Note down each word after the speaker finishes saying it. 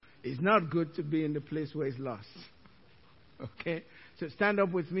It's not good to be in the place where it's lost. Okay? So stand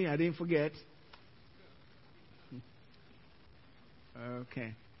up with me. I didn't forget.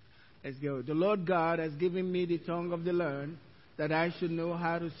 Okay. Let's go. The Lord God has given me the tongue of the learned, that I should know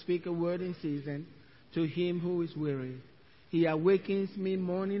how to speak a word in season to him who is weary. He awakens me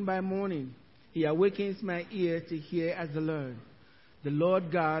morning by morning. He awakens my ear to hear as the learned. The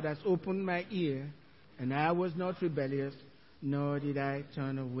Lord God has opened my ear, and I was not rebellious, nor did I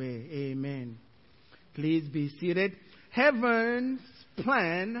turn away. Amen. Please be seated. Heaven's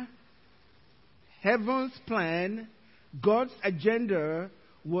plan, God's agenda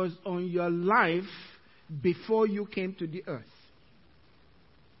was on your life before you came to the earth.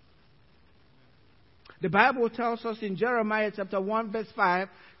 The Bible tells us in Jeremiah chapter 1 verse 5,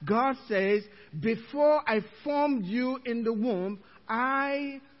 God says, before I formed you in the womb,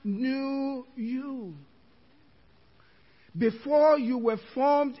 I knew you. Before you were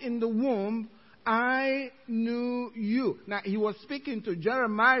formed in the womb, I knew you. Now, he was speaking to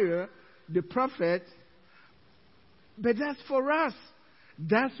Jeremiah, the prophet, but that's for us.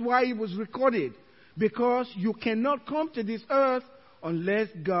 That's why it was recorded. Because you cannot come to this earth unless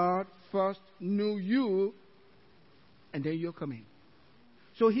God first knew you, and then you're coming.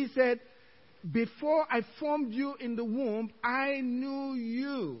 So he said, before I formed you in the womb, I knew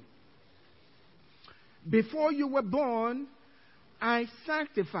you. Before you were born, I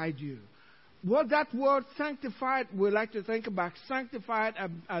sanctified you. What that word sanctified, we like to think about sanctified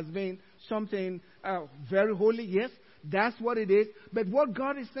as being something very holy. Yes, that's what it is. But what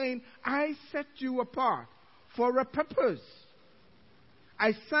God is saying, I set you apart for a purpose.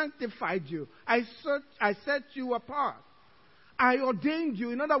 I sanctified you. I set you apart. I ordained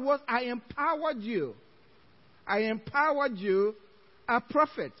you. In other words, I empowered you. I empowered you a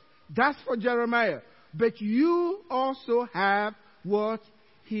prophet. That's for Jeremiah. But you also have what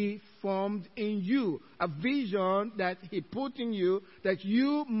he formed in you, a vision that he put in you that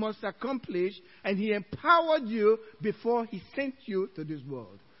you must accomplish, and he empowered you before he sent you to this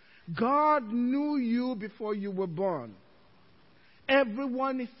world. God knew you before you were born.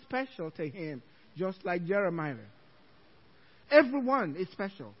 Everyone is special to him, just like Jeremiah. Everyone is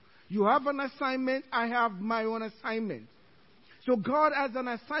special. You have an assignment, I have my own assignment. So God has an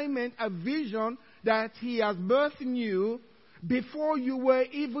assignment, a vision that he has birthed in you before you were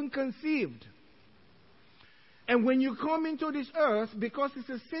even conceived. And when you come into this earth, because it's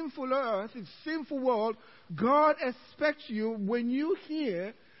a sinful earth, it's a sinful world, God expects you, when you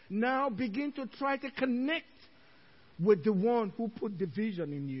hear, now begin to try to connect with the one who put the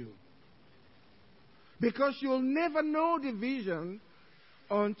vision in you. Because you'll never know the vision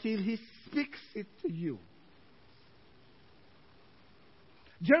until he speaks it to you.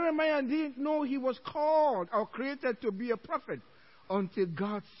 Jeremiah didn't know he was called or created to be a prophet until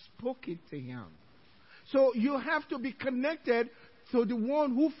God spoke it to him. So you have to be connected to the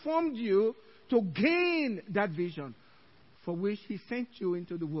one who formed you to gain that vision for which he sent you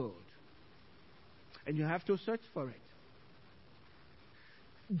into the world. And you have to search for it.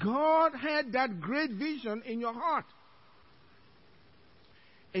 God had that great vision in your heart.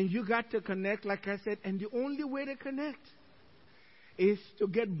 And you got to connect, like I said, and the only way to connect is to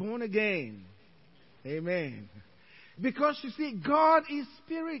get born again. Amen. Because you see, God is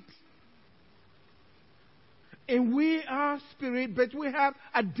spirit. And we are spirit, but we have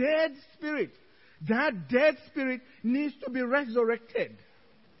a dead spirit. That dead spirit needs to be resurrected.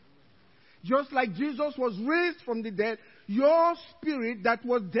 Just like Jesus was raised from the dead, your spirit that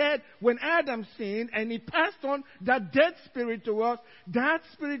was dead when Adam sinned and he passed on that dead spirit to us, that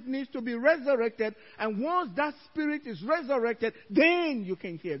spirit needs to be resurrected. And once that spirit is resurrected, then you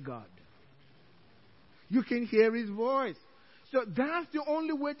can hear God. You can hear his voice. So that's the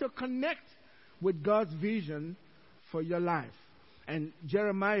only way to connect with God's vision for your life. And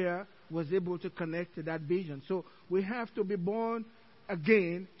Jeremiah was able to connect to that vision. So we have to be born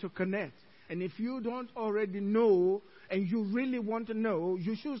again to connect. And if you don't already know and you really want to know,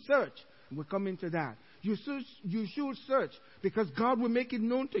 you should search. We'll come into that. You should search because God will make it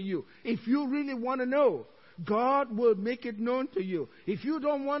known to you. If you really want to know, God will make it known to you. If you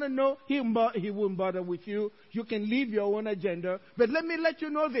don't want to know, He won't bother with you. You can leave your own agenda. But let me let you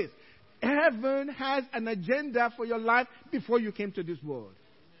know this. Heaven has an agenda for your life before you came to this world.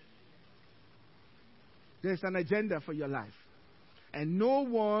 There's an agenda for your life. And no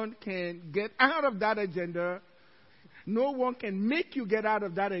one can get out of that agenda. No one can make you get out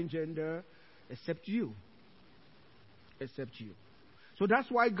of that agenda except you. Except you. So that's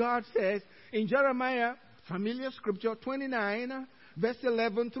why God says in Jeremiah, familiar scripture 29, verse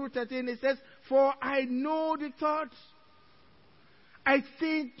 11 through 13, it says, "For I know the thoughts I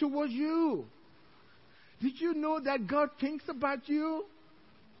think towards you. Did you know that God thinks about you?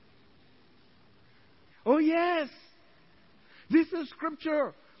 Oh, yes. This is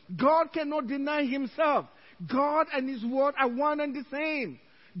scripture. God cannot deny himself. God and his word are one and the same.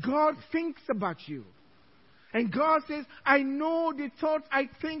 God thinks about you. And God says, I know the thoughts I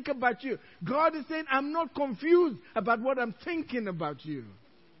think about you. God is saying, I'm not confused about what I'm thinking about you.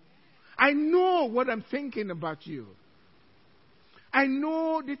 I know what I'm thinking about you. I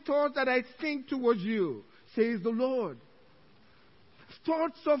know the thoughts that I think towards you, says the Lord.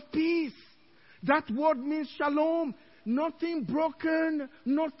 Thoughts of peace. That word means shalom. Nothing broken,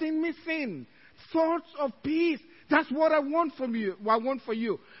 nothing missing. Thoughts of peace. That's what I want from you. What I want for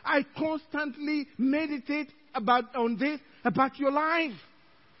you. I constantly meditate about your life.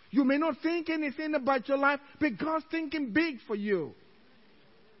 You may not think anything about your life, but God's thinking big for you.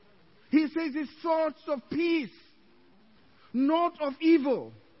 He says it's thoughts of peace, not of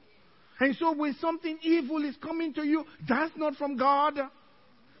evil. And so when something evil is coming to you, that's not from God.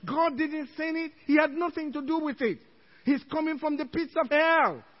 God didn't send it. He had nothing to do with it. He's coming from the pits of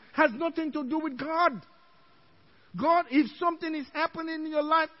hell. Has nothing to do with God. God, if something is happening in your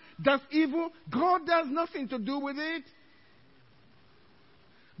life that's evil, God has nothing to do with it.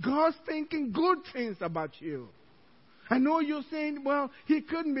 God's thinking good things about you. I know you're saying, well, he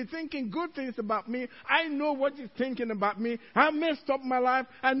couldn't be thinking good things about me. I know what he's thinking about me. I messed up my life.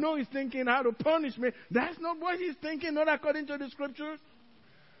 I know he's thinking how to punish me. That's not what he's thinking, not according to the scriptures.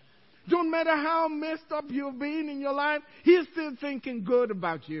 Don't matter how messed up you've been in your life, he's still thinking good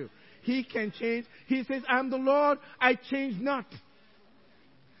about you. He can change. He says, I'm the Lord, I change not.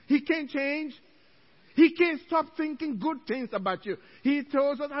 He can't change. He can't stop thinking good things about you. He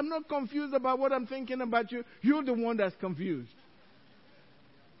tells us, I'm not confused about what I'm thinking about you. You're the one that's confused.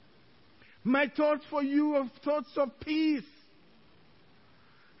 My thoughts for you are thoughts of peace.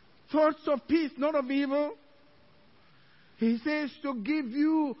 Thoughts of peace, not of evil. He says to give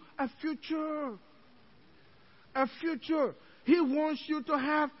you a future. A future. He wants you to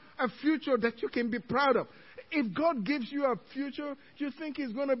have a future that you can be proud of. If God gives you a future, do you think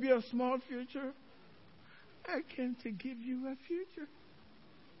it's going to be a small future? I came to give you a future.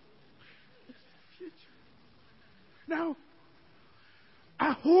 Now,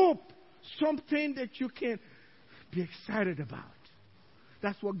 I hope something that you can be excited about.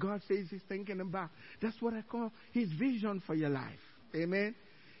 That's what God says he's thinking about. That's what I call his vision for your life. Amen?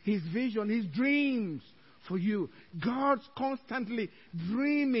 His vision, his dreams for you. God's constantly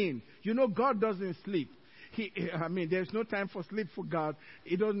dreaming. You know, God doesn't sleep. There's no time for sleep for God.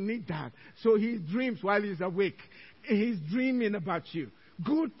 He doesn't need that. So he dreams while he's awake. He's dreaming about you.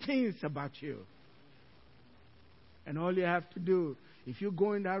 Good things about you. And all you have to do, if you're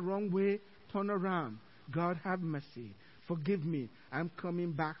going that wrong way, turn around. God have mercy. Forgive me. I'm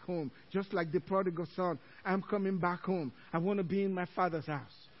coming back home. Just like the prodigal son. I'm coming back home. I want to be in my father's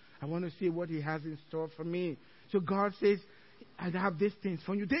house. I want to see what he has in store for me. So God says, I have these things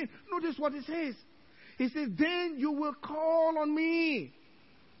for you. Then, notice what he says. He says, then you will call on me.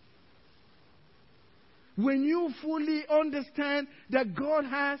 When you fully understand that God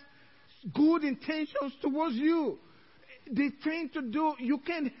has good intentions towards you, the thing to do, you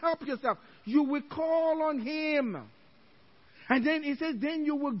can't help yourself. You will call on him. And then he says, then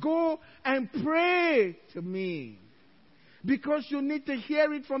you will go and pray to me. Because you need to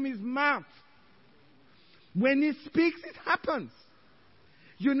hear it from his mouth. When he speaks, it happens.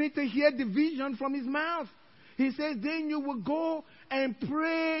 You need to hear the vision from his mouth. He says, then you will go and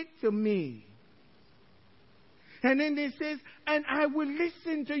pray to me. And then he says, and I will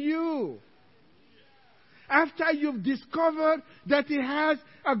listen to you. After you've discovered that he has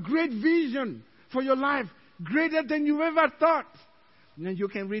a great vision for your life, greater than you ever thought. And then you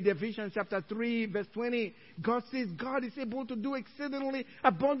can read Ephesians chapter 3, verse 20. God says God is able to do exceedingly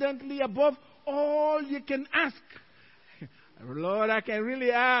abundantly above all you can ask. Lord, I can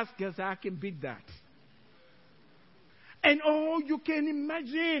really ask, because I can beat that. And all you can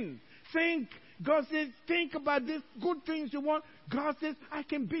imagine. Think. God says, think about this good things you want. God says, I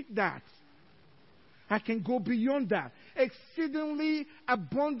can beat that. I can go beyond that. Exceedingly,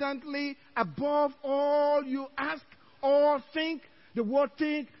 abundantly, above all you ask or think. The word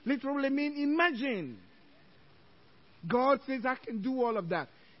think literally means imagine. God says, I can do all of that.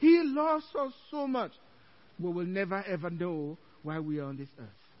 He loves us so much. We will never ever know why we are on this earth.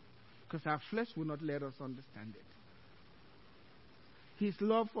 Because our flesh will not let us understand it. His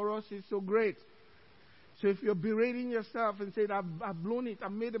love for us is so great. So if you're berating yourself and saying, I've blown it,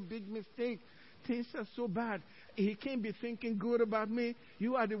 I've made a big mistake, things are so bad, he can't be thinking good about me,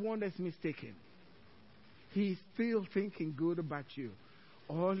 you are the one that's mistaken. He's still thinking good about you.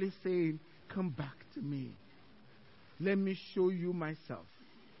 All he's saying, come back to me. Let me show you myself.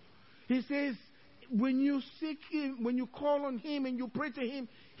 He says, when you seek him, when you call on him and you pray to him,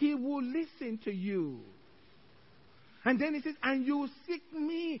 he will listen to you. And then he says, and you seek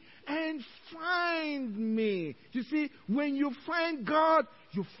me and find me. You see, when you find God,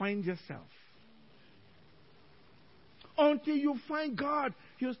 you find yourself. Until you find God,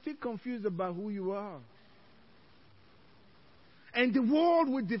 you're still confused about who you are. And the world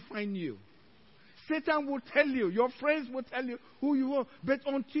will define you. Satan will tell you, your friends will tell you who you are. But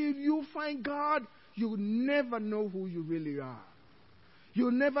until you find God, you'll never know who you really are.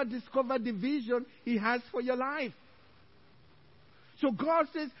 You'll never discover the vision he has for your life. So God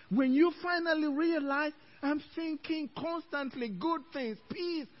says, when you finally realize, I'm thinking constantly good things,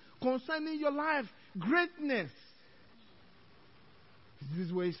 peace concerning your life, greatness.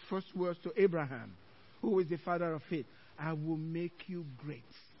 This was his first words to Abraham, who is the father of faith. I will make you great.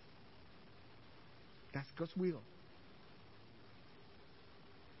 That's God's will.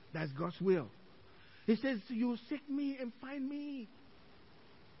 That's God's will. He says, you seek me and find me.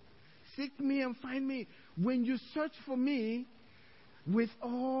 Seek me and find me. When you search for me with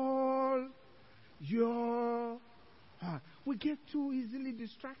all your heart. We get too easily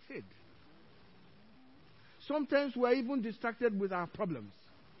distracted. Sometimes we're even distracted with our problems.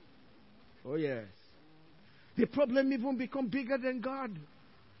 Oh yes. The problem even becomes bigger than God.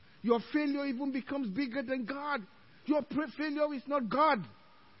 Your failure even becomes bigger than God. Your failure is not God.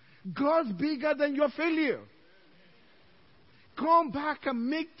 God's bigger than your failure. Come back and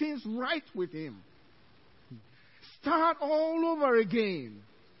make things right with him. Start all over again.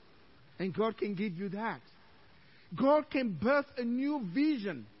 And God can give you that. God can birth a new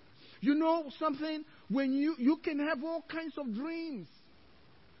vision. You know something? When you can have all kinds of dreams.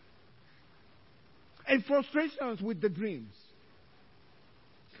 And frustrations with the dreams.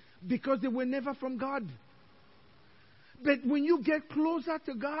 Because they were never from God. But when you get closer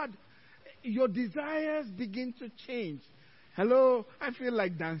to God, your desires begin to change. Hello, I feel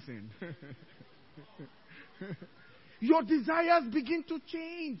like dancing. Your desires begin to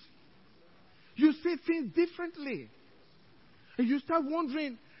change. You see things differently. And you start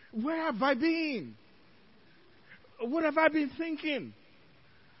wondering, where have I been? What have I been thinking?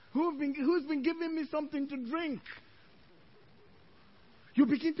 Who's been giving me something to drink? You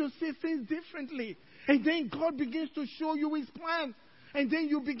begin to see things differently. And then God begins to show you his plans. And then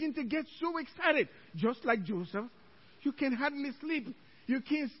you begin to get so excited. Just like Joseph. You can hardly sleep. You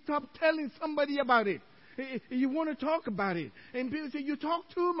can't stop telling somebody about it. You want to talk about it. And people say, you talk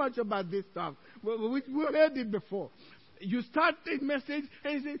too much about this stuff. Well, we heard it before. You start the message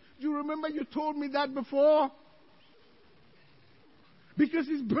and you say, do you remember you told me that before? Because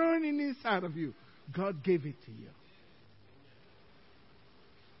it's burning inside of you. God gave it to you.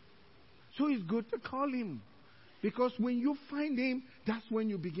 So it's good to call him. Because when you find him, that's when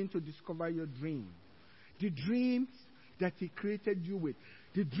you begin to discover your dream. The dreams that he created you with.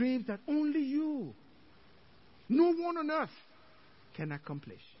 The dreams that only you, no one on earth, can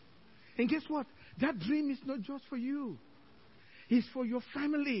accomplish. And guess what? That dream is not just for you. It's for your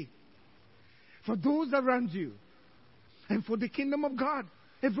family. For those around you. And for the kingdom of God.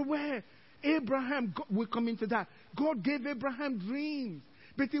 Everywhere. Abraham, God, we'll come into that. God gave Abraham dreams.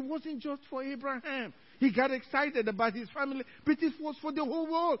 But it wasn't just for Abraham. He got excited about his family. But it was for the whole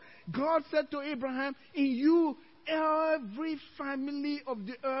world. God said to Abraham, in you, every family of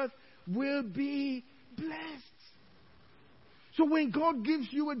the earth will be blessed. So when God gives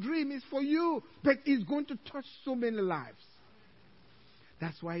you a dream, it's for you. But it's going to touch so many lives.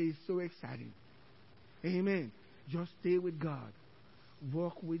 That's why it's so exciting. Amen. Just stay with God.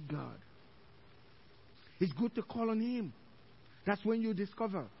 Walk with God. It's good to call on him. That's when you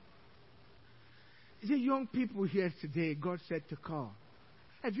discover. The young people here today, God said to call.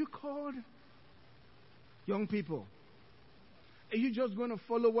 Have you called? Young people. Are you just going to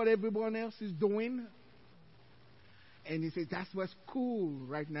follow what everyone else is doing? And he says, that's what's cool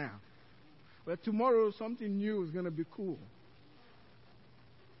right now. But tomorrow, something new is going to be cool.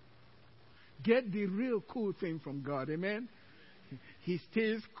 Get the real cool thing from God. Amen? He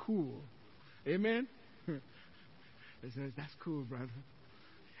stays cool. Amen? He says, that's cool, brother.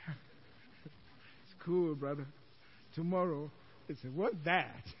 It's cool, brother. Tomorrow, he says, what's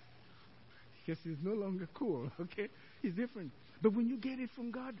that? Because it's no longer cool, okay? It's different. But when you get it from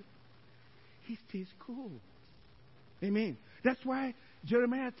God, he stays cool. Amen. That's why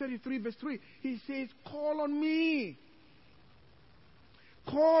Jeremiah 33 verse 3, he says, call on me.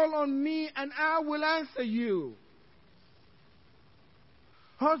 Call on me and I will answer you.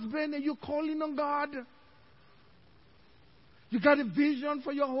 Husband, are you calling on God? You got a vision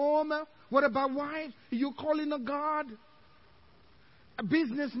for your home? What about wives? Are you calling on God? A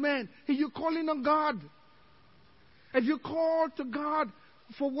businessman, are you calling on God? Have you called to God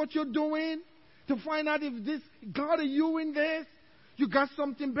for what you're doing? To find out if this, God, are you in this? You got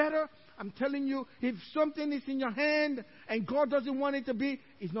something better? I'm telling you, if something is in your hand and God doesn't want it to be,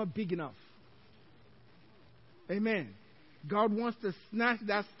 it's not big enough. Amen. God wants to snatch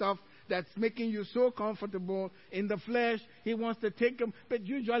that stuff that's making you so comfortable in the flesh. He wants to take them. But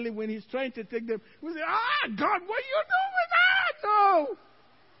usually when he's trying to take them, we say, God, what are you doing with that? No.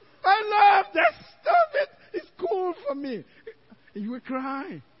 I love that stuff. It's cool for me. And you will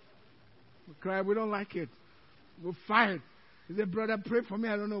cry. We cry. We don't like it. We'll fight. He said, brother, pray for me.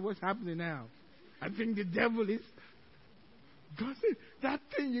 I don't know what's happening now. I think the devil is. God said, that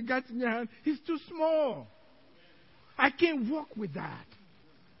thing you got in your hand is too small. I can't walk with that.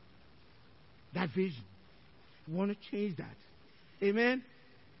 That vision. You want to change that. Amen?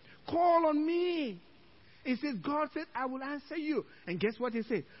 Call on me. He says, God said, I will answer you. And guess what he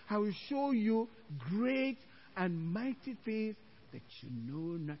said? I will show you great and mighty things that you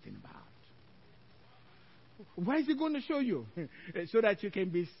know nothing about. Why is he going to show you? So that you can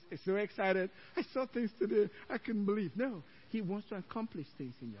be so excited. I saw things today I couldn't believe. No. He wants to accomplish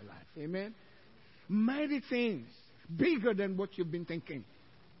things in your life. Amen? Mighty things. Bigger than what you've been thinking.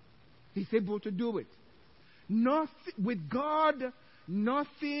 He's able to do it. With God,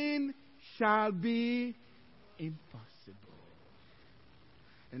 nothing shall be impossible.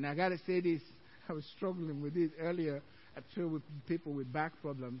 And I got to say this. I was struggling with it earlier. I told with people with back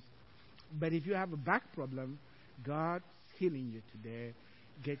problems. But if you have a back problem, God's healing you today.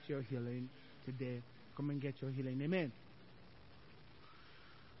 Get your healing today. Come and get your healing. Amen.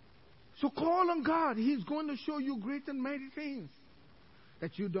 So call on God. He's going to show you great and mighty things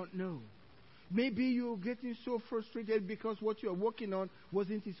that you don't know. Maybe you're getting so frustrated because what you're working on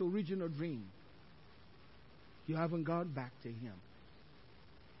wasn't his original dream. You haven't gone back to him.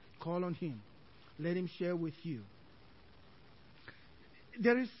 Call on him. Let him share with you.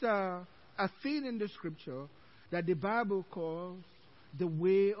 There is a thing in the scripture that the Bible calls the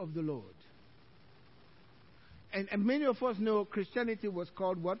way of the Lord. And many of us know Christianity was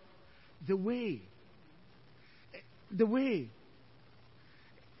called what? The way. The way.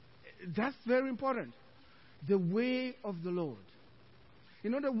 That's very important. The way of the Lord.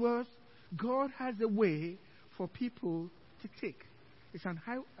 In other words, God has a way for people to take. It's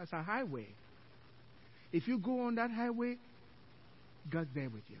a highway. If you go on that highway, God's there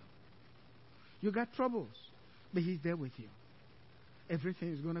with you. You got troubles, but he's there with you.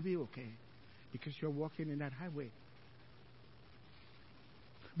 Everything is going to be okay because you're walking in that highway.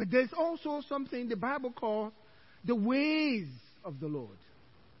 But there's also something the Bible calls the ways of the Lord.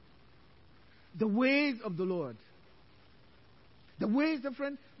 The ways of the Lord. The ways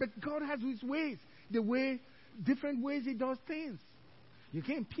different, but God has his ways. Different ways he does things. You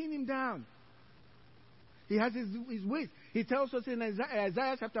can't pin him down. He has his ways. He tells us in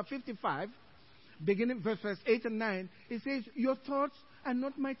Isaiah chapter 55, beginning verse 8 and 9, he says, your thoughts are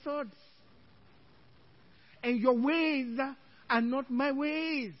not my thoughts. And your ways are not my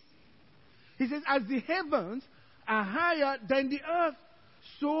ways. He says, as the heavens are higher than the earth,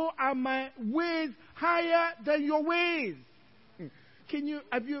 so are my ways higher than your ways.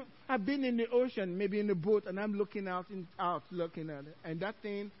 I've been in the ocean, maybe in a boat, and I'm looking out looking at it, and that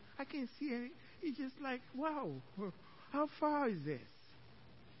thing, I can't see it. It's just like, wow, how far is this?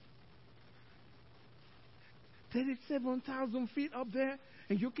 37,000 feet up there,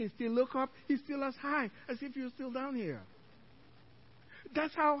 and you can still look up. He's still as high as if you're still down here.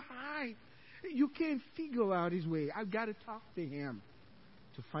 That's how high. You can't figure out his way. I've got to talk to him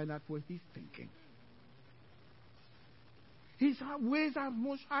to find out what he's thinking. His ways are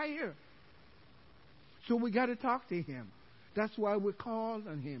much higher. So we got to talk to him. That's why we call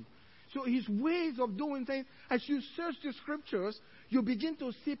on him. So his ways of doing things, as you search the scriptures, you begin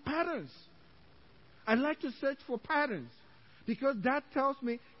to see patterns. I like to search for patterns because that tells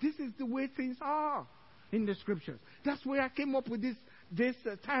me this is the way things are in the scriptures. That's where I came up with this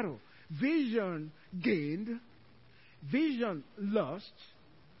title. Vision gained, vision lost,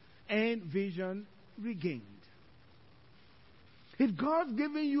 and vision regained. If God's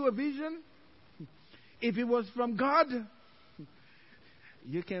giving you a vision, if it was from God,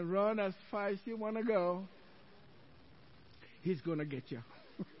 you can run as far as you want to go. He's going to get you.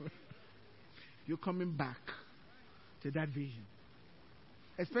 You're coming back to that vision.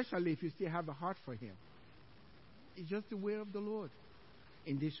 Especially if you still have a heart for him. It's just the way of the Lord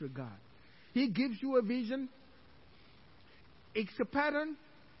in this regard. He gives you a vision. It's a pattern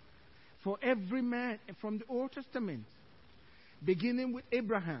for every man from the Old Testament. beginning with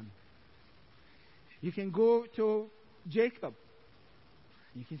Abraham. You can go to Jacob.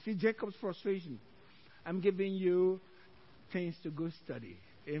 You can see Jacob's frustration. I'm giving you things to go study.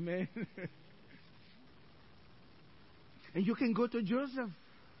 Amen. And you can go to Joseph.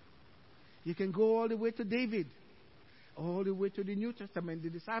 You can go all the way to David. All the way to the New Testament, the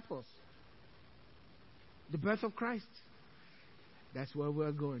disciples. The birth of Christ. That's where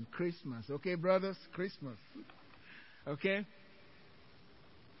we're going. Christmas. Okay, brothers? Christmas. Okay?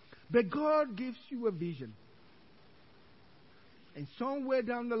 But God gives you a vision. And somewhere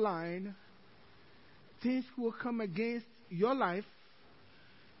down the line, things will come against your life.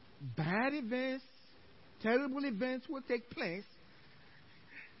 Bad events, terrible events will take place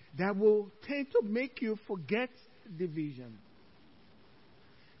that will tend to make you forget the vision.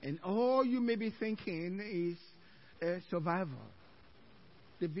 And all you may be thinking is survival.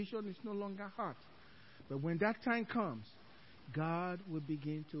 The vision is no longer hot. But when that time comes, God will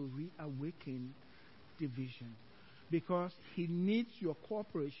begin to reawaken the vision. Because He needs your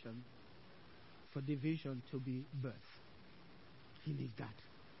cooperation for the vision to be birthed. He needs that.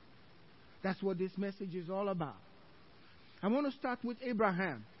 That's what this message is all about. I want to start with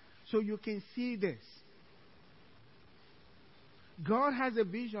Abraham so you can see this. God has a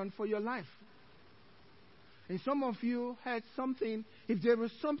vision for your life. And some of you had something, if there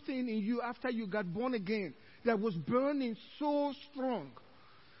was something in you after you got born again that was burning so strong.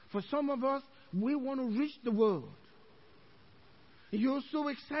 For some of us, we want to reach the world. You're so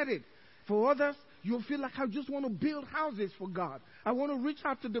excited. For others, you feel like I just want to build houses for God. I want to reach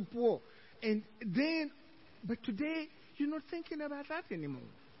out to the poor. And then, but today, you're not thinking about that anymore.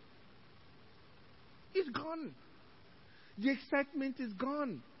 It's gone. The excitement is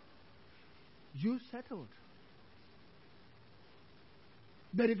gone. You settled.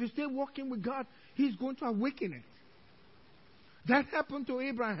 But if you stay walking with God, He's going to awaken it. That happened to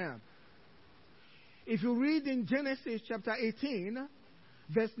Abraham. If you read in Genesis chapter 18,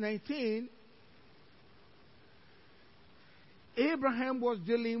 verse 19, Abraham was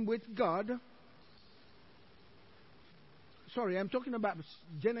dealing with God. Sorry, I'm talking about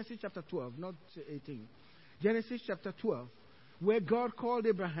Genesis chapter 12, not 18. Genesis chapter 12, where God called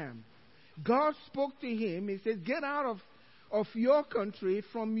Abraham. God spoke to him. He said, get out of your country,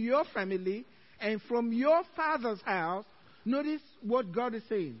 from your family, and from your father's house. Notice what God is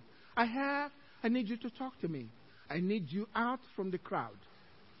saying. I need you to talk to me. I need you out from the crowd.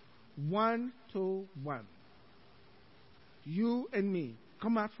 1 to 1. You and me.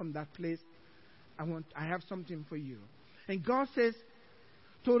 Come out from that place. I have something for you. And God says,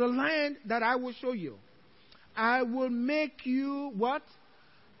 to the land that I will show you, I will make you what?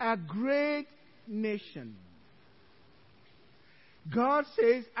 A great nation. God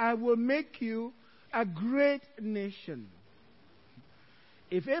says, I will make you a great nation.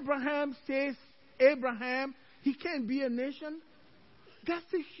 If Abraham says, Abraham, he can't be a nation, that's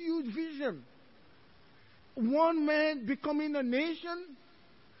a huge vision. One man becoming a nation,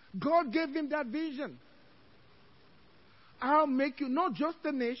 God gave him that vision. I'll make you not just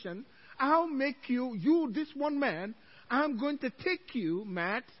a nation, I'll make you this one man, I'm going to take you,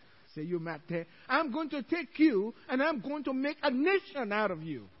 Matt, say you Matt there, I'm going to take you and I'm going to make a nation out of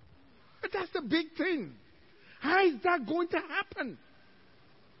you. That's the big thing. How is that going to happen?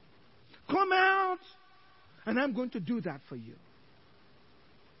 Come out and I'm going to do that for you.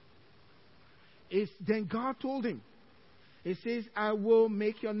 Then God told him, He says, I will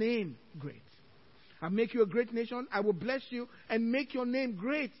make your name great. I'll make you a great nation. I will bless you and make your name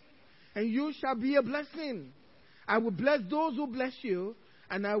great. And you shall be a blessing. I will bless those who bless you,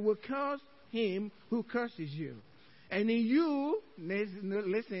 and I will curse him who curses you. And in you,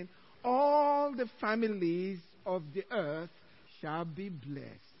 listen, all the families of the earth shall be blessed.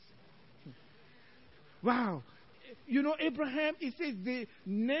 Wow. You know, Abraham, it says the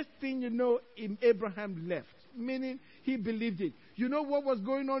next thing you know, Abraham left. Meaning, he believed it. You know what was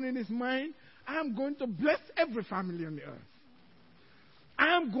going on in his mind? I'm going to bless every family on the earth.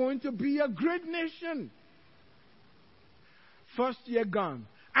 I'm going to be a great nation. First year gone.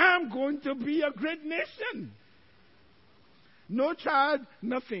 I'm going to be a great nation. No child,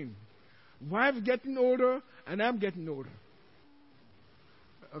 nothing. Wife getting older, and I'm getting older.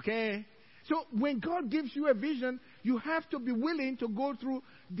 Okay? So when God gives you a vision, you have to be willing to go through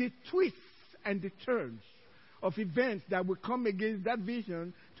the twists and the turns of events that will come against that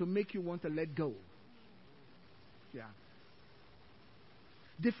vision to make you want to let go. Yeah.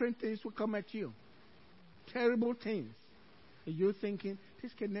 Different things will come at you. Terrible things. And you're thinking,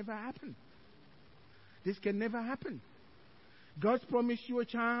 this can never happen. This can never happen. God's promised you a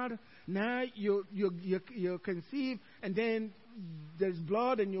child. Now you conceive, and then there's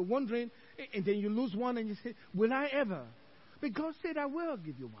blood and you're wondering, and then you lose one and you say, will I ever? But God said, I will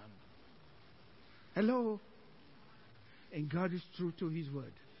give you one. Hello? And God is true to his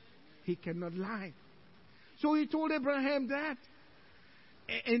word. He cannot lie. So he told Abraham that.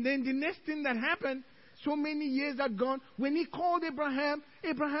 And then the next thing that happened, so many years had gone. When he called Abraham,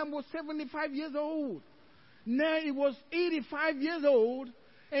 Abraham was 75 years old. Now he was 85 years old,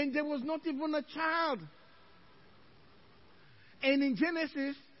 and there was not even a child. And in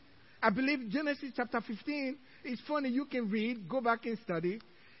Genesis, I believe Genesis chapter 15, it's funny, you can read, go back and study.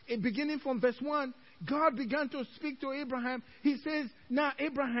 Beginning from verse 1, God began to speak to Abraham. He says, now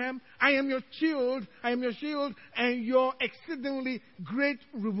Abraham, I am your shield, and your exceedingly great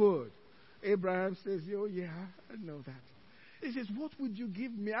reward. Abraham says, oh yeah, I know that. He says, what would you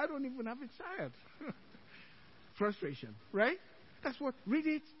give me? I don't even have a child. Frustration, right? That's what, read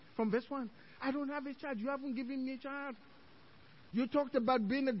it from verse 1. I don't have a child. You haven't given me a child. You talked about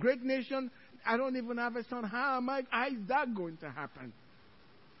being a great nation. I don't even have a son. How is that going to happen?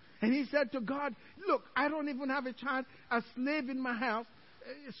 And he said to God, look, I don't even have a child, a slave in my house,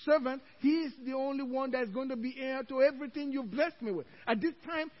 a servant. He is the only one that's going to be heir to everything you've blessed me with. At this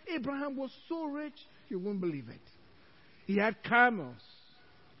time, Abraham was so rich, you won't believe it. He had camels.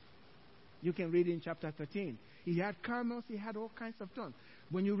 You can read in chapter 13. He had camels, he had all kinds of things.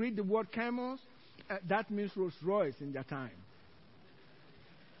 When you read the word camels, that means Rolls Royce in that time.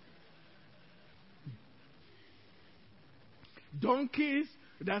 Donkeys,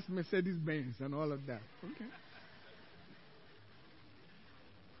 that's Mercedes Benz and all of that. Okay.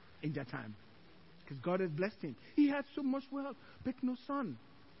 In that time. Because God has blessed him. He had so much wealth, but no son.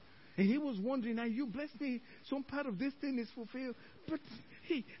 And he was wondering, now you blessed me, some part of this thing is fulfilled. But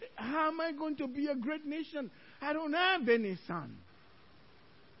hey, how am I going to be a great nation? I don't have any son.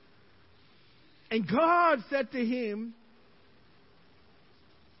 And God said to him,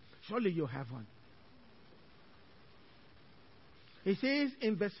 surely you have one. He says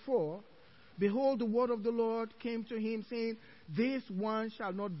in verse 4, behold, the word of the Lord came to him, saying, this one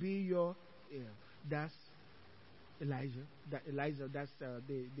shall not be your heir. That's Elijah, that's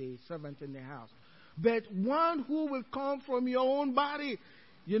the servant in the house. But one who will come from your own body.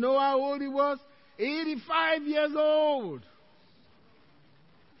 You know how old he was? 85 years old.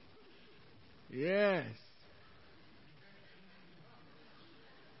 Yes.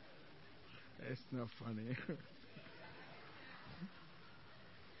 That's not funny.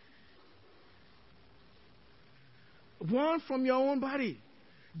 One from your own body.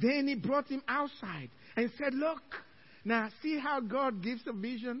 Then he brought him outside and said, look, now see how God gives a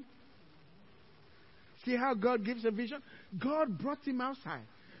vision? See how God gives a vision? God brought him outside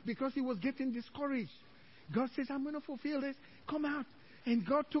because he was getting discouraged. God says, I'm going to fulfill this. Come out. And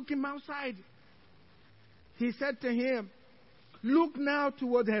God took him outside. He said to him, look now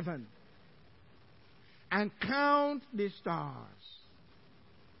toward heaven and count the stars,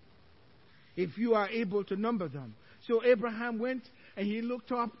 if you are able to number them. So Abraham went and he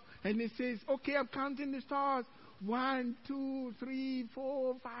looked up and he says, okay, I'm counting the stars. 1, 2, 3,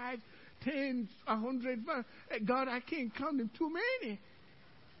 4, 5, 10, 100. God, I can't count them. Too many.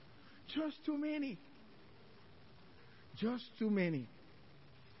 Just too many. Just too many.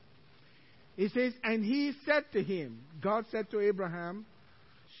 He says, and he said to him, God said to Abraham,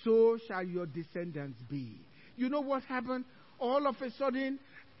 so shall your descendants be. You know what happened? All of a sudden,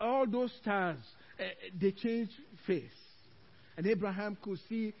 all those stars, they changed face. And Abraham could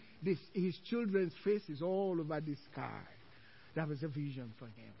see his children's faces all over the sky. That was a vision for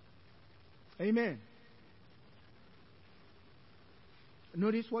him. Amen.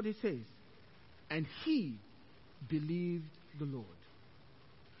 Notice what it says. And he believed the Lord.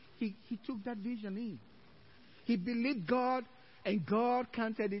 He took that vision in. He believed God, and God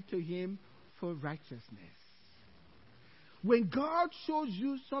counted it to him for righteousness. When God shows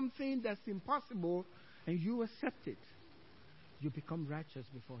you something that's impossible and you accept it, you become righteous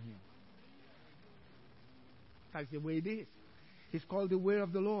before him. That's the way it is. It's called the way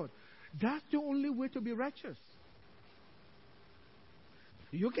of the Lord. That's the only way to be righteous.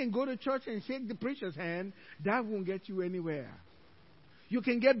 You can go to church and shake the preacher's hand. That won't get you anywhere. You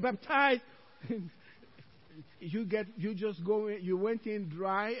can get baptized. You went in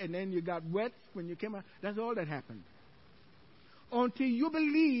dry and then you got wet when you came out. That's all that happened. Until you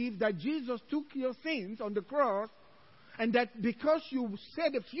believe that Jesus took your sins on the cross, and that because you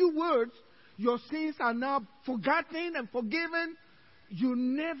said a few words, your sins are now forgotten and forgiven, you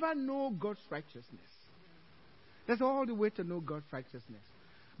never know God's righteousness. That's all the way to know God's righteousness.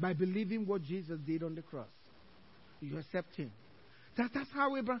 By believing what Jesus did on the cross. You accept him. That's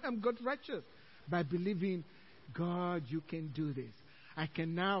how Abraham got righteous. By believing God, you can do this. I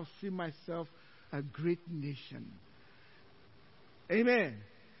can now see myself a great nation. Amen.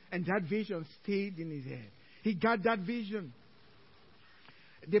 And that vision stayed in his head. He got that vision.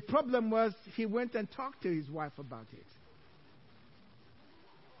 The problem was he went and talked to his wife about it.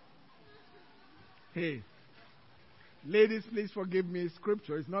 Hey, ladies, please forgive me.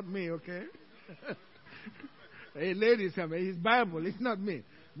 Scripture, it's not me, okay? Hey, ladies, I mean, it's Bible, it's not me.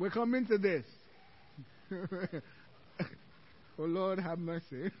 We're coming to this. Oh, Lord, have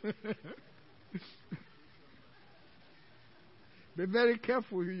mercy. Be very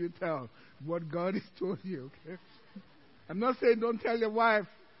careful who you tell what God has told you, okay? I'm not saying don't tell your wife,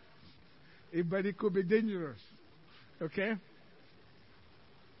 but it could be dangerous, okay?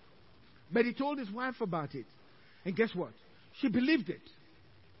 But he told his wife about it. And guess what? She believed it.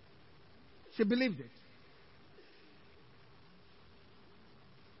 She believed it.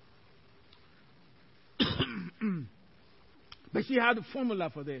 But she had a formula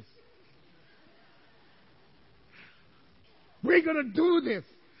for this. We're going to do this.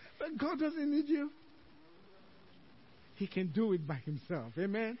 But God doesn't need you. He can do it by himself.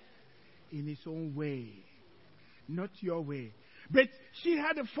 Amen? In his own way. Not your way. But she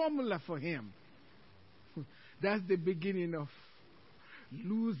had a formula for him. That's the beginning of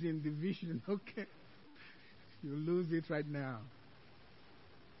losing the vision. Okay? You lose it right now.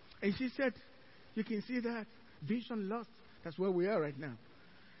 And she said, you can see that. Vision lost. That's where we are right now.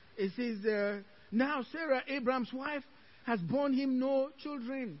 It says, now Sarah, Abraham's wife, has borne him no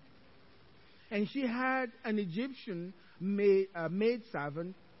children. And she had an Egyptian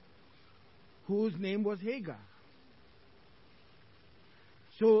maidservant whose name was Hagar.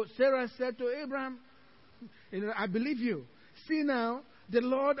 So Sarah said to Abraham, I believe you. See now, the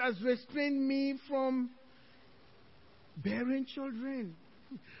Lord has restrained me from bearing children.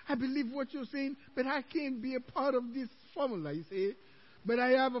 I believe what you're saying, but I can't be a part of this formula, you see. But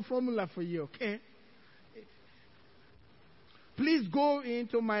I have a formula for you, okay? Please go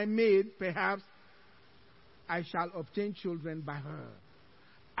into my maid, perhaps I shall obtain children by her.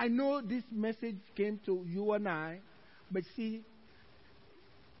 I know this message came to you and I, but see,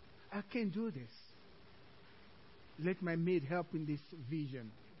 I can't do this. Let my maid help in this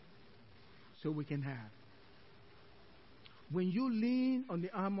vision so we can have. When you lean on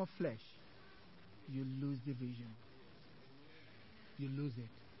the arm of flesh, you lose the vision. You lose it.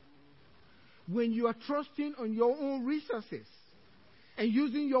 When you are trusting on your own resources and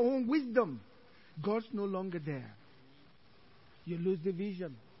using your own wisdom, God's no longer there. You lose the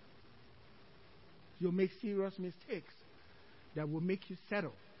vision. You'll make serious mistakes that will make you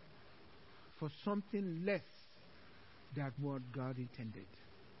settle for something less than what God intended.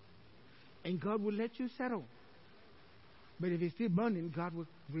 And God will let you settle. But if it's still burning, God will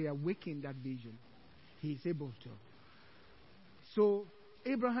reawaken that vision. He is able to. So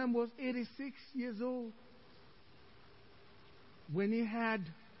Abraham was 86 years old when he had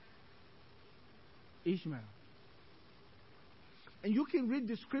Ishmael. And you can read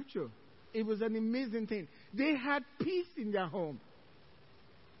the scripture. It was an amazing thing. They had peace in their home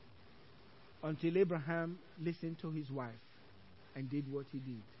until Abraham listened to his wife and did what he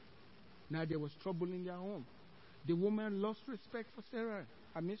did. Now there was trouble in their home. The woman lost respect for Sarah,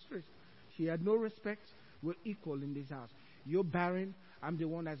 her mistress. She had no respect. We're equal in this house. You're barren. I'm the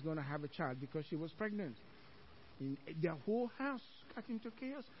one that's going to have a child because she was pregnant. And their whole house got into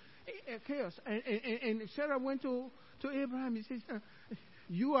chaos. And Sarah went to Abraham. He says,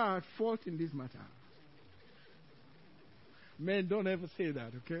 you are at fault in this matter. Men, don't ever say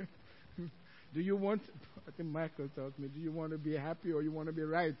that, okay? Do you want, I think Michael tells me, do you want to be happy or you want to be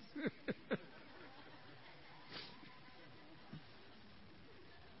right?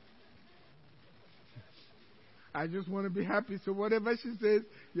 I just want to be happy. So whatever she says,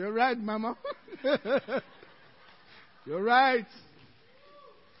 you're right, Mama. You're right.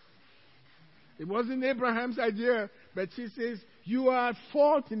 It wasn't Abraham's idea, but she says, you are at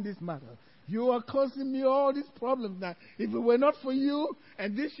fault in this matter. You are causing me all these problems now. If it were not for you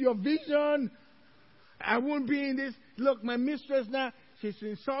and this your vision, I wouldn't be in this. Look, my mistress now, she's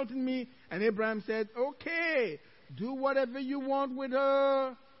insulting me. And Abraham said, okay, do whatever you want with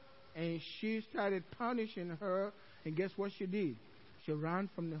her. And she started punishing her. And guess what she did? She ran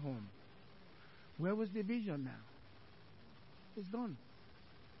from the home. Where was the vision now? It's gone.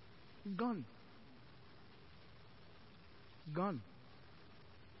 It's gone. It's gone.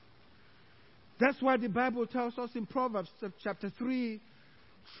 That's why the Bible tells us in Proverbs chapter 3,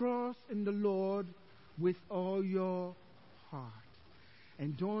 trust in the Lord with all your heart.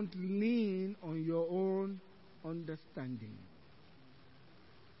 And don't lean on your own understanding.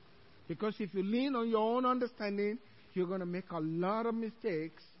 Because if you lean on your own understanding, you're going to make a lot of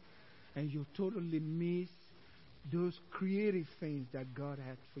mistakes and you totally miss those creative things that God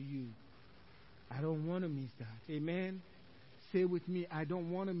had for you. I don't want to miss that. Amen. Say with me, I don't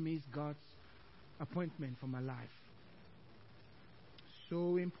want to miss God's appointment for my life.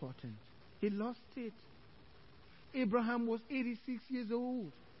 So important. He lost it. Abraham was 86 years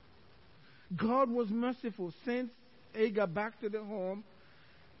old. God was merciful, sent Hagar back to the home.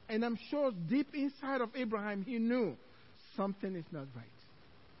 And I'm sure deep inside of Abraham, he knew something is not right.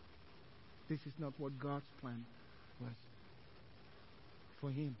 This is not what God's plan was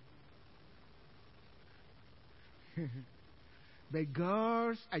for him. But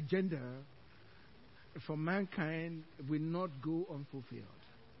God's agenda for mankind will not go unfulfilled.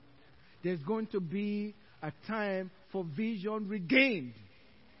 There's going to be a time for vision regained.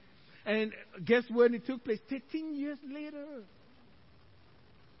 And guess when it took place? 13 years later.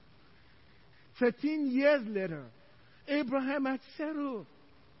 13 years later, Abraham had settled.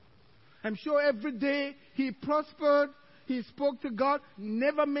 I'm sure every day he prospered. He spoke to God.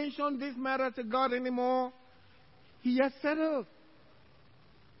 Never mentioned this matter to God anymore. He had settled.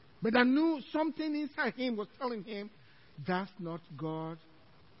 But I knew something inside him was telling him, that's not God's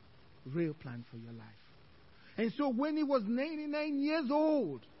real plan for your life. And so when he was 99 years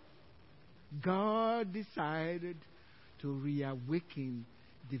old, God decided to reawaken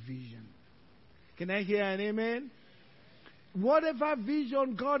the vision. Can I hear an amen? Whatever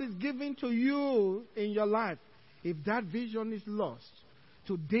vision God is giving to you in your life, if that vision is lost,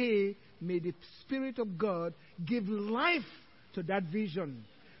 today may the Spirit of God give life to that vision.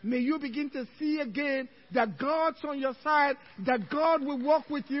 May you begin to see again that God's on your side, that God will walk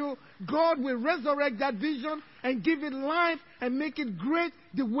with you, God will resurrect that vision and give it life and make it great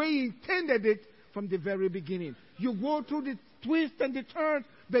the way He intended it from the very beginning. You go through the twists and the turns,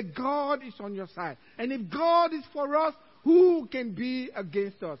 but God is on your side. And if God is for us, who can be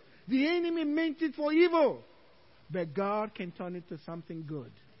against us? The enemy meant it for evil, but God can turn it to something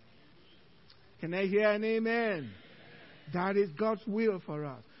good. Can I hear an amen? That is God's will for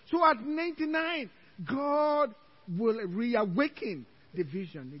us. So at 99, God will reawaken the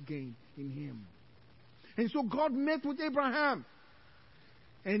vision again in him. And so God met with Abraham.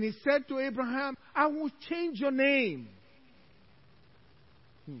 And he said to Abraham, I will change your name.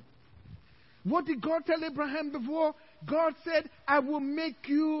 What did God tell Abraham before? God said, I will make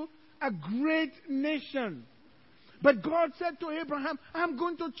you a great nation. But God said to Abraham, I'm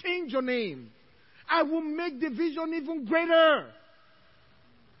going to change your name. I will make the vision even greater.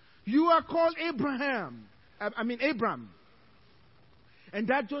 You are called Abram. And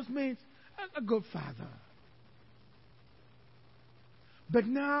that just means a good father. But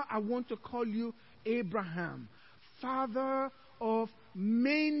now I want to call you Abraham, father of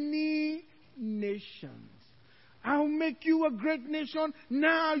many nations. I'll make you a great nation.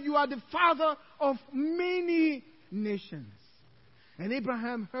 Now you are the father of many nations. And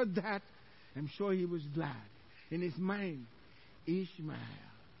Abraham heard that. I'm sure he was glad. In his mind, Ishmael.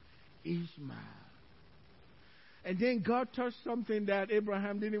 And then God touched something that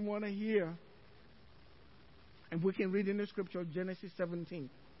Abraham didn't want to hear. And we can read in the scripture, Genesis 17.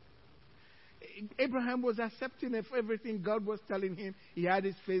 Abraham was accepting of everything God was telling him. He had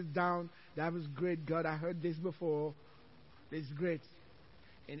his face down. That was great, God. I heard this before. This is great.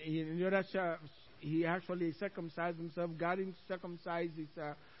 And in the other church, he actually circumcised himself. God circumcised his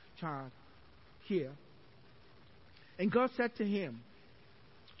child here. And God said to him,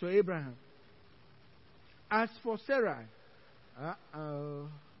 to Abraham, as for Sarai,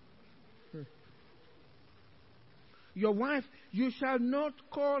 your wife, you shall not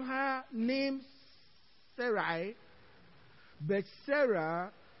call her name Sarai, but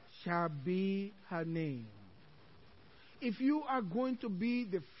Sarah shall be her name. If you are going to be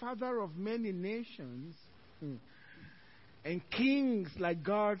the father of many nations, and kings, like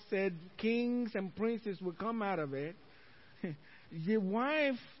God said, kings and princes will come out of it, the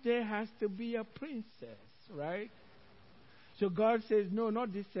wife, there has to be a princess, right? So God says, no,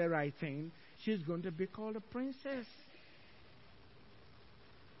 not this Sarai thing. She's going to be called a princess.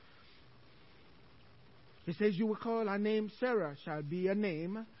 He says, you will call her name Sarah, shall be a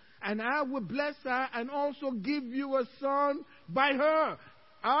name, and I will bless her and also give you a son by her.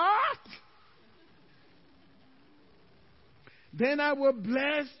 Then I will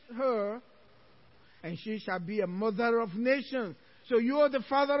bless her, and she shall be a mother of nations. So you are the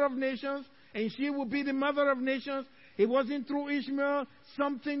father of nations, and she will be the mother of nations. It wasn't through Ishmael.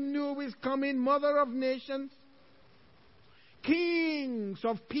 Something new is coming, mother of nations. Kings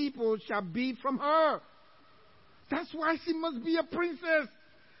of people shall be from her. That's why she must be a princess.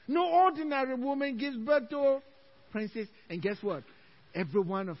 No ordinary woman gives birth to a princess. And guess what? Every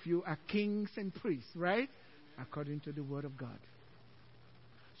one of you are kings and priests, right? According to the word of God.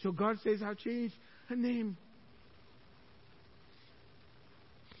 So God says, I'll change her name.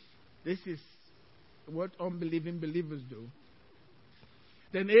 This is what unbelieving believers do.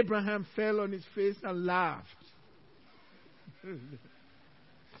 Then Abraham fell on his face and laughed.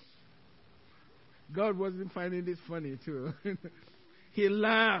 God wasn't finding this funny too. He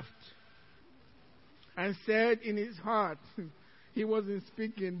laughed and said in his heart, he wasn't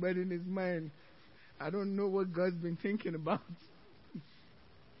speaking, but in his mind, I don't know what God's been thinking about.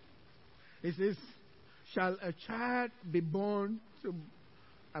 He says, shall a child be born to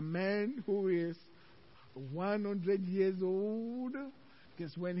a man who is 100 years old?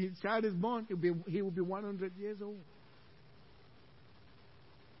 Because when his child is born, he will be 100 years old.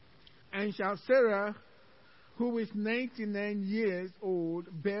 And shall Sarah, who is 99 years old,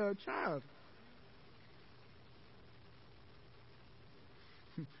 bear a child?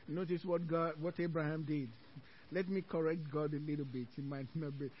 Notice what Abraham did. Let me correct God a little bit. He might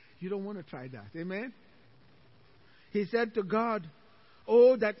not be. You don't want to try that. Amen? He said to God,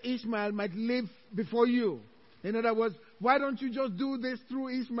 oh, that Ishmael might live before you. In other words, why don't you just do this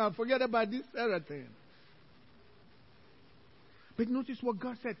through Ishmael? Forget about this Sarah thing. But notice what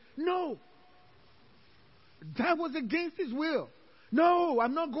God said. No. That was against his will. No,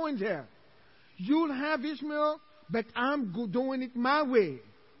 I'm not going there. You'll have Ishmael, but I'm doing it my way.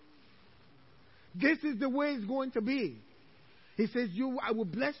 This is the way it's going to be. He says, I will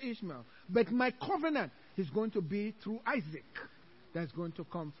bless Ishmael, but my covenant is going to be through Isaac. That's going to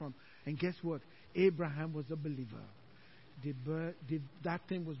come from. And guess what? Abraham was a believer. That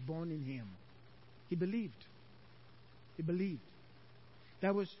thing was born in him. He believed. He believed.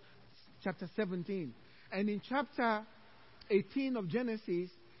 That was chapter 17. And in chapter 18 of Genesis,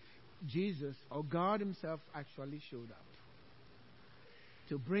 Jesus, or God himself, actually showed up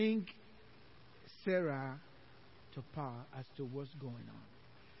to bring Sarah to power as to what's going on.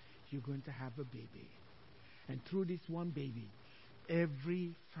 You're going to have a baby. And through this one baby,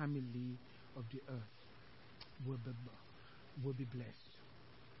 every family of the earth will be blessed.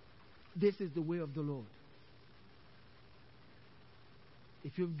 This is the way of the Lord.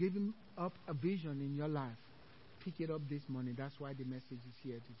 If you've given up a vision in your life, pick it up this morning. That's why the message is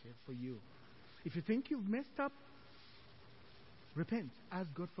here for you. If you think you've messed up, repent. Ask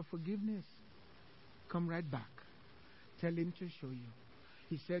God for forgiveness. Come right back. Tell him to show you.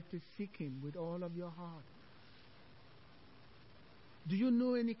 He said to seek him with all of your heart. Do you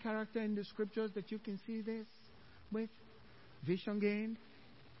know any character in the scriptures that you can see this with? Vision gained,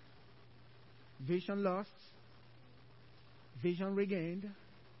 vision lost, vision regained.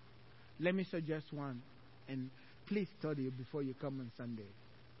 Let me suggest one, and please study it before you come on Sunday.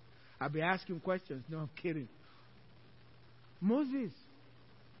 I'll be asking questions. No, I'm kidding. Moses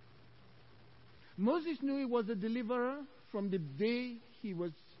knew he was a deliverer from the day he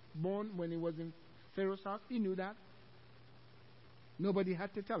was born, when he was in Pharaoh's house. He knew that. Nobody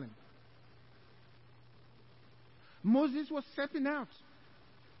had to tell him. Moses was stepping out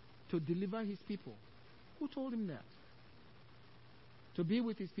to deliver his people. Who told him that? To be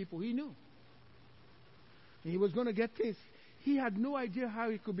with his people. He knew. And he was going to get this. He had no idea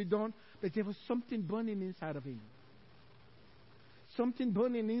how it could be done, but there was something burning inside of him. Something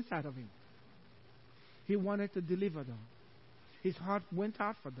burning inside of him. He wanted to deliver them. His heart went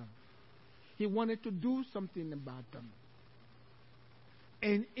out for them. He wanted to do something about them.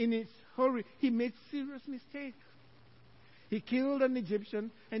 And in his hurry, he made serious mistakes. He killed an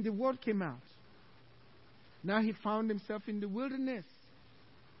Egyptian, and the word came out. Now he found himself in the wilderness.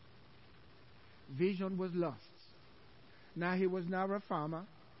 Vision was lost. Now he was now a farmer,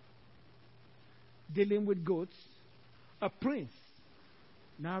 dealing with goats, a prince,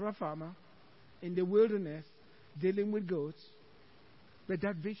 now a farmer, in the wilderness, dealing with goats. But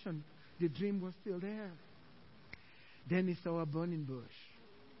that vision, the dream was still there. Then he saw a burning bush.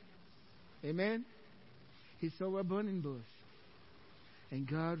 Amen? He saw a burning bush. And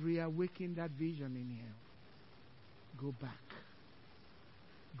God reawakened that vision in him. Go back.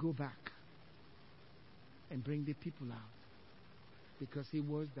 Go back. And bring the people out. Because he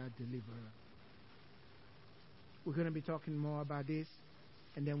was that deliverer. We're going to be talking more about this.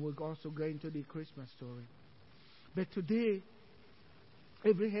 And then we'll also go into the Christmas story. But today,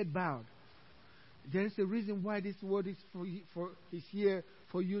 every head bowed. There's a reason why this word is is here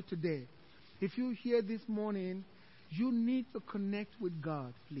for you today. If you're here this morning, you need to connect with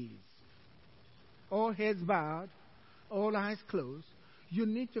God, please. All heads bowed, all eyes closed. You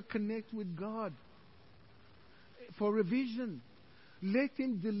need to connect with God for revision. Let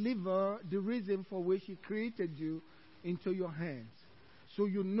Him deliver the reason for which He created you into your hands, so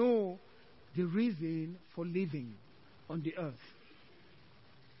you know the reason for living on the earth.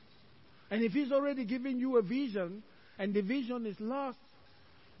 And if He's already given you a vision and the vision is lost,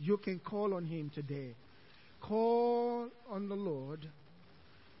 you can call on Him today. Call on the Lord,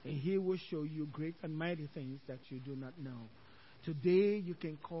 and He will show you great and mighty things that you do not know. Today you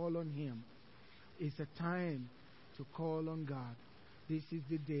can call on Him. It's a time to call on God. This is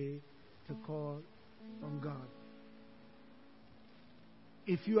the day to call on God.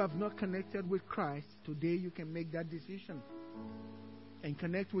 If you have not connected with Christ, today you can make that decision and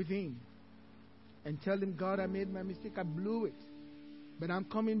connect with Him and tell Him, God, I made my mistake. I blew it. But I'm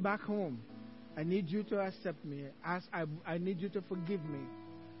coming back home. I need you to accept me. I need you to forgive me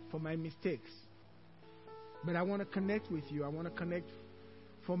for my mistakes. But I want to connect with you. I want to connect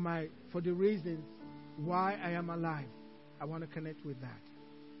for the reasons why I am alive. I want to connect with that.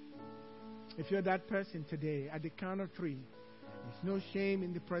 If you're that person today, at the count of 3, there's no shame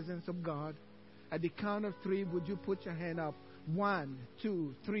in the presence of God. At the count of 3, would you put your hand up? 1,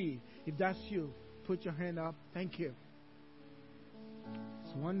 2, 3. If that's you, put your hand up. Thank you.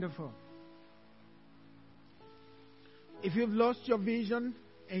 It's wonderful. If you've lost your vision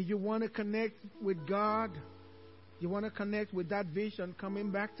and you want to connect with God, you want to connect with that vision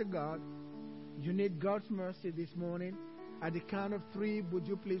coming back to God, you need God's mercy this morning. At the count of 3, would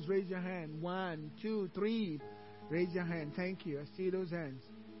you please raise your hand? 1, 2, 3. Raise your hand. Thank you. I see those hands.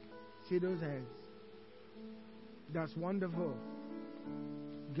 See those hands. That's wonderful.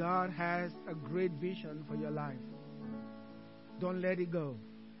 God has a great vision for your life. Don't let it go.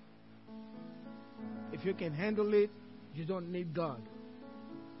 If you can handle it, you don't need God.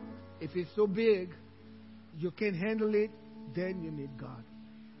 If it's so big, you can't handle it, then you need God.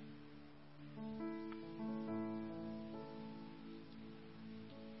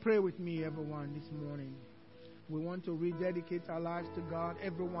 Pray with me, everyone, this morning. We want to rededicate our lives to God,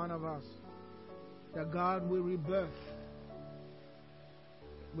 every one of us. That God will rebirth.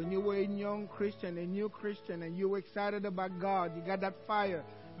 When you were a young Christian, a new Christian, and you were excited about God, you got that fire,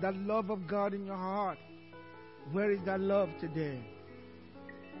 that love of God in your heart. Where is that love today?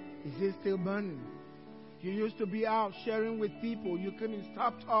 Is it still burning? You used to be out sharing with people. You couldn't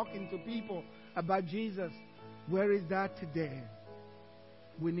stop talking to people about Jesus. Where is that today?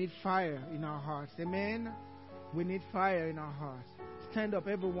 We need fire in our hearts. Amen? We need fire in our hearts. Stand up,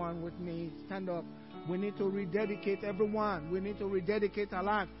 everyone, with me. Stand up. We need to rededicate everyone. We need to rededicate our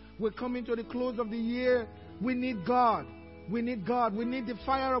lives. We're coming to the close of the year. We need God. We need God. We need the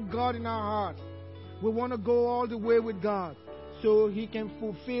fire of God in our hearts. We want to go all the way with God so He can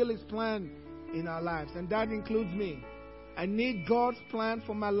fulfill His plan in our lives. And that includes me. I need God's plan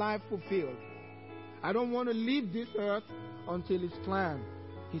for my life fulfilled. I don't want to leave this earth until His plan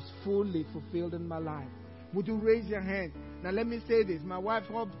is fully fulfilled in my life. Would you raise your hand? Now let me say this. My wife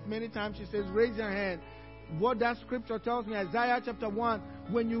hopes many times, she says, raise your hand. What that scripture tells me, Isaiah chapter 1,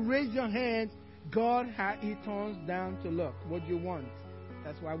 when you raise your hands, God, He turns down to look what you want.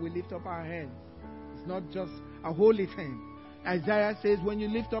 That's why we lift up our hands. It's not just a holy thing. Isaiah says when you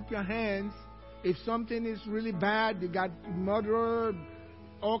lift up your hands, if something is really bad, you got murder,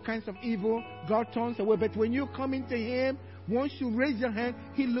 all kinds of evil, God turns away. But when you come into Him, once you raise your hand,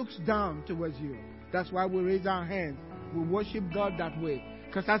 He looks down towards you. That's why we raise our hands. We worship God that way.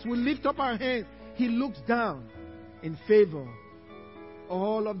 Because as we lift up our hands, He looks down in favor.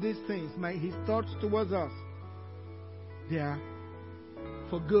 All of these things, His thoughts towards us, they are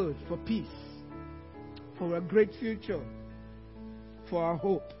for good, for peace, for a great future, for our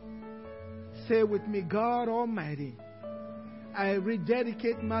hope. Say with me, God Almighty, I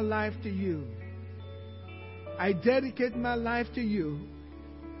rededicate my life to You. I dedicate my life to You.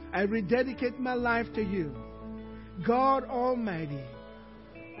 I rededicate my life to You. God Almighty,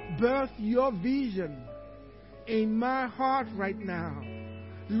 birth Your vision in my heart right now.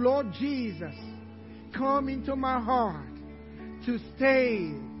 Lord Jesus, come into my heart to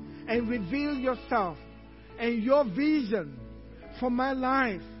stay and reveal Yourself and Your vision for my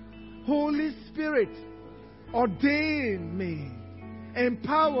life. Holy Spirit, ordain me,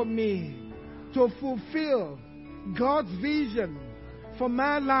 empower me to fulfill God's vision for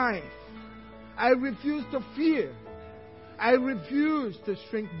my life. I refuse to fear. I refuse to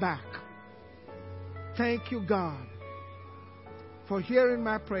shrink back. Thank You, God, for hearing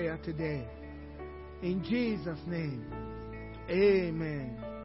my prayer today. In Jesus' name, amen.